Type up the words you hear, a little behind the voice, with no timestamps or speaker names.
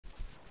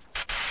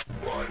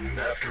One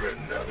after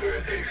another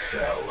they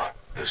fell.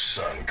 The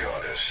sun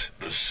goddess,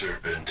 the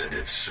serpent and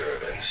its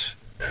servants,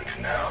 and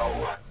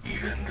now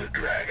even the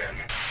dragon.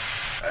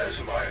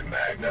 As my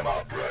magnum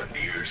opera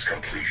nears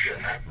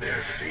completion, their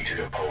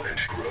fated opponent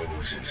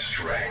grows in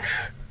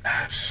strength.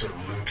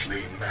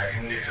 Absolutely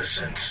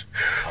magnificent.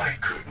 I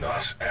could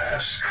not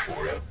ask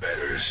for a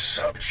better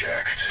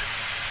subject.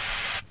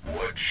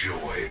 What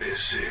joy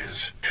this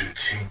is, to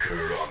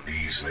tinker on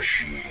these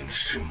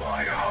machines to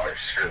my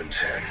heart's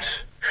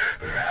content.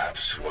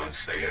 Perhaps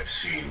once they have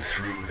seen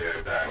through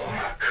their battle,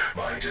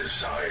 my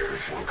desire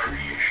for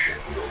creation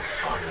will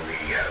finally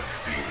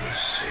have been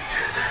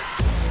sated.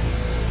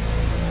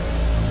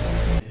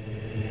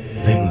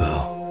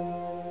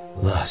 Limbo,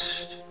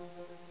 lust,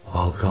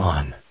 all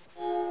gone,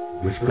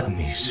 with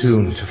gluttony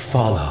soon to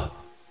follow.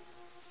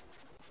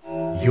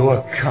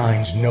 Your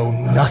kind know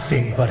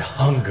nothing but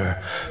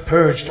hunger,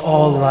 purged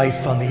all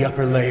life on the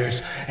upper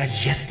layers, and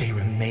yet they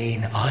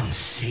remain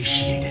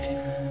unsatiated.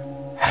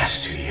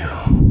 As to you,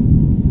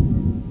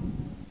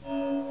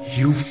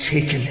 you've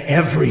taken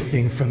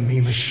everything from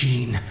me,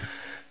 machine,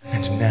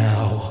 and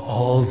now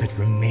all that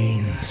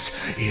remains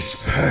is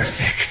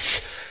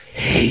perfect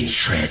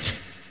hatred.